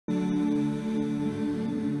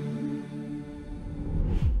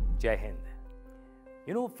Jai Hind.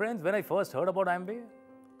 You know, friends, when I first heard about Amway,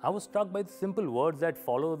 I was struck by the simple words that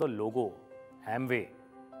follow the logo, Amway,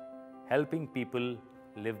 helping people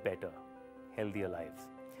live better, healthier lives.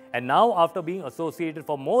 And now, after being associated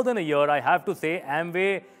for more than a year, I have to say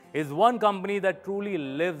Amway is one company that truly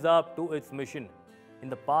lives up to its mission. In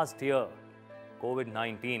the past year,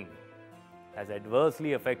 COVID-19 has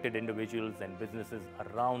adversely affected individuals and businesses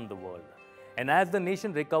around the world. And as the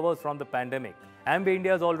nation recovers from the pandemic, Amway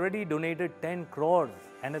India has already donated 10 crores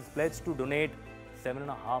and has pledged to donate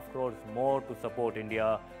 7.5 crores more to support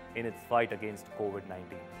India in its fight against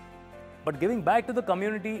COVID-19. But giving back to the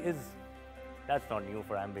community that's not new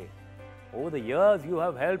for Amway. Over the years, you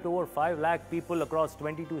have helped over 5 lakh people across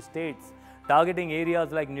 22 states, targeting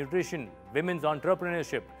areas like nutrition, women's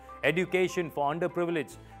entrepreneurship, education for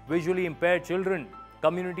underprivileged, visually impaired children,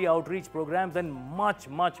 community outreach programs, and much,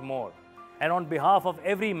 much more. And on behalf of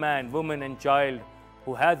every man, woman, and child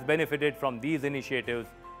who has benefited from these initiatives,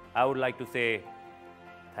 I would like to say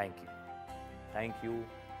thank you. Thank you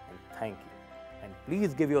and thank you. And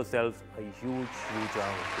please give yourselves a huge, huge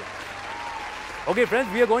round of applause. Okay,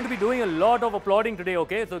 friends, we are going to be doing a lot of applauding today,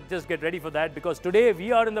 okay? So just get ready for that, because today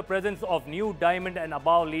we are in the presence of new diamond and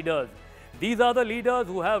above leaders. These are the leaders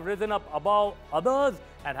who have risen up above others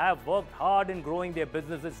and have worked hard in growing their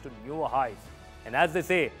businesses to newer heights. And as they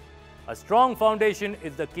say, a strong foundation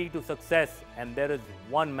is the key to success, and there is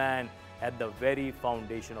one man at the very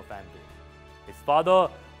foundation of Amway. His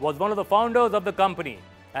father was one of the founders of the company,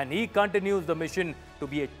 and he continues the mission to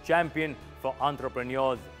be a champion for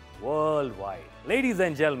entrepreneurs worldwide. Ladies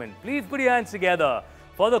and gentlemen, please put your hands together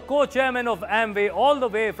for the co-chairman of Amway, all the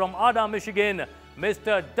way from Ada, Michigan,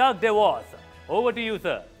 Mr. Doug Devos. Over to you,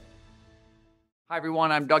 sir. Hi,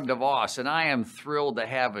 everyone. I'm Doug Devos, and I am thrilled to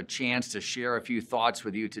have a chance to share a few thoughts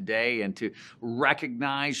with you today and to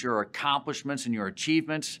recognize your accomplishments and your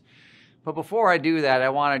achievements. But before I do that, I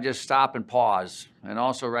want to just stop and pause and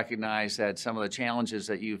also recognize that some of the challenges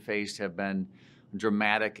that you've faced have been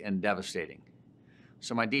dramatic and devastating.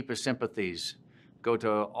 So my deepest sympathies go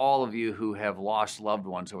to all of you who have lost loved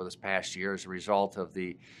ones over this past year as a result of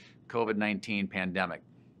the COVID-19 pandemic.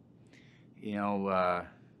 You know,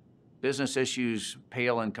 business issues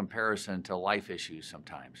pale in comparison to life issues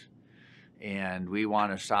sometimes. And we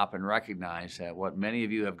want to stop and recognize that what many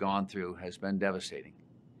of you have gone through has been devastating.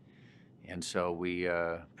 And so we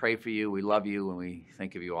pray for you, we love you, and we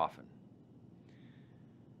think of you often.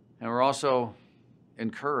 And we're also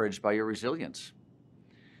encouraged by your resilience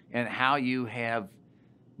and how you have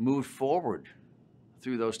moved forward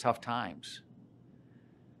through those tough times.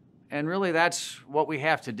 And really, that's what we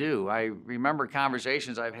have to do. I remember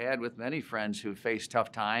conversations I've had with many friends who face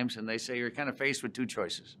tough times, and they say you're kind of faced with two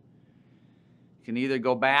choices. You can either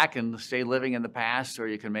go back and stay living in the past, or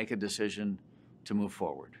you can make a decision to move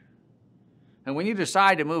forward. And when you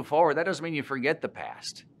decide to move forward, that doesn't mean you forget the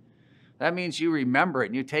past. That means you remember it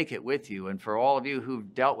and you take it with you. And for all of you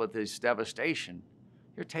who've dealt with this devastation,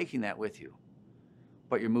 you're taking that with you,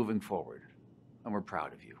 but you're moving forward, and we're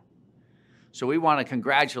proud of you. So we want to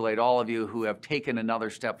congratulate all of you who have taken another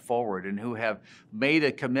step forward and who have made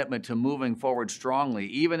a commitment to moving forward strongly,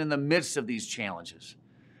 even in the midst of these challenges.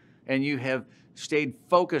 And you have stayed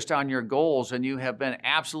focused on your goals, and you have been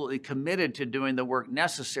absolutely committed to doing the work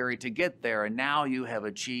necessary to get there, and now you have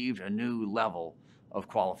achieved a new level of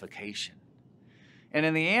qualification. And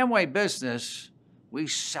in the Amway business, we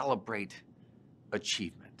celebrate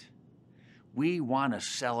achievement. We want to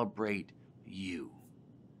celebrate you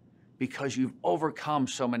because you've overcome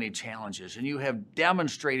so many challenges and you have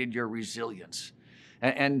demonstrated your resilience.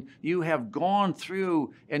 And you have gone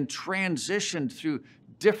through and transitioned through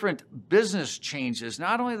different business changes,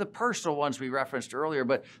 not only the personal ones we referenced earlier,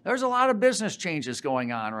 but there's a lot of business changes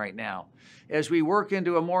going on right now as we work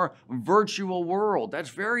into a more virtual world. That's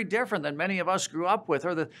very different than many of us grew up with,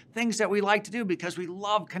 or the things that we like to do because we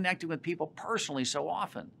love connecting with people personally so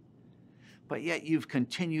often. But yet you've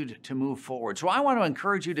continued to move forward. So I want to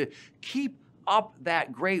encourage you to keep up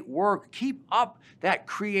that great work, keep up that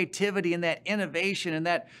creativity and that innovation and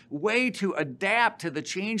that way to adapt to the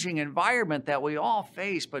changing environment that we all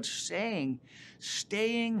face, but staying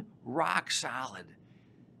rock solid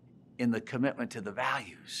in the commitment to the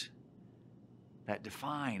values that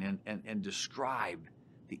define and describe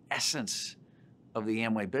the essence of the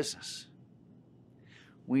Amway business.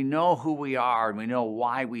 We know who we are and we know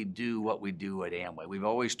why we do what we do at Amway. We've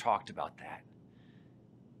always talked about that.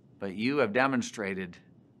 But you have demonstrated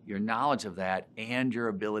your knowledge of that and your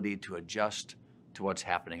ability to adjust to what's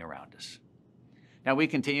happening around us. Now, we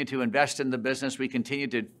continue to invest in the business. We continue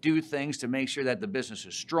to do things to make sure that the business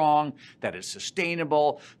is strong, that it's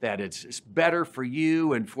sustainable, that it's better for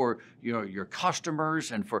you and for your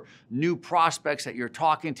customers and for new prospects that you're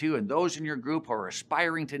talking to and those in your group who are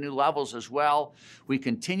aspiring to new levels as well. We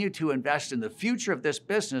continue to invest in the future of this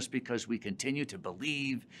business because we continue to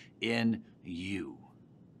believe in you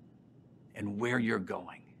and where you're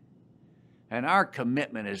going. And our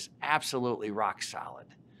commitment is absolutely rock solid.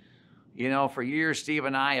 You know, for years, Steve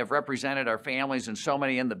and I have represented our families and so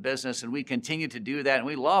many in the business, and we continue to do that. And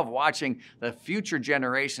we love watching the future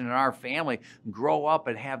generation in our family grow up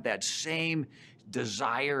and have that same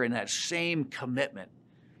desire and that same commitment.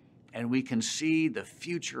 And we can see the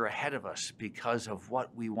future ahead of us because of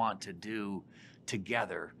what we want to do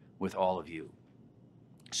together with all of you.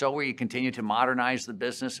 So we continue to modernize the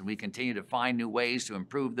business, and we continue to find new ways to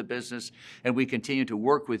improve the business, and we continue to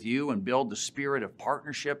work with you and build the spirit of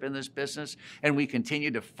partnership in this business, and we continue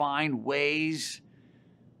to find ways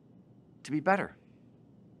to be better.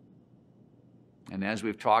 And as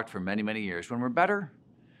we've talked for many, many years, when we're better,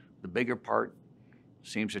 the bigger part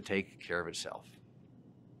seems to take care of itself.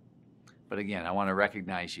 But again, I want to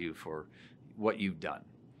recognize you for what you've done.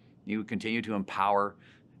 You continue to empower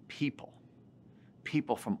people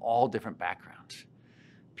from all different backgrounds,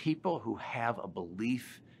 people who have a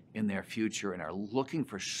belief in their future and are looking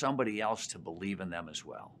for somebody else to believe in them as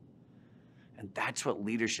well. And that's what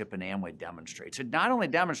leadership in Amway demonstrates. It not only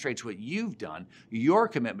demonstrates what you've done, your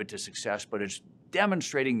commitment to success, but it's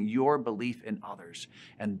demonstrating your belief in others.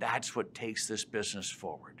 And that's what takes this business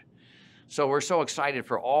forward. So we're so excited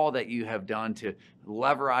for all that you have done to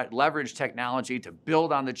leverage technology, to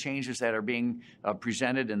build on the changes that are being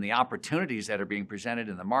presented and the opportunities that are being presented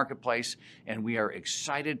in the marketplace. And we are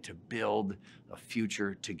excited to build a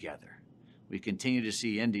future together. We continue to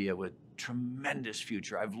see India with tremendous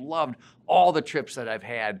future. I've loved all the trips that I've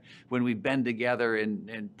had when we've been together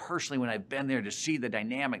and personally when I've been there to see the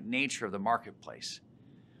dynamic nature of the marketplace.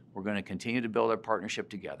 We're going to continue to build our partnership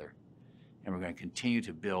together, and we're going to continue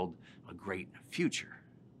to build a great future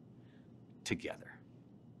together.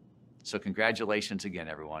 So congratulations again,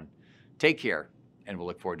 everyone. Take care, and we'll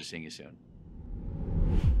look forward to seeing you soon.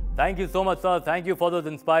 Thank you so much, sir. Thank you for those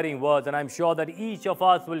inspiring words. And I'm sure that each of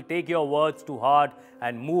us will take your words to heart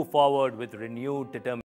and move forward with renewed determination.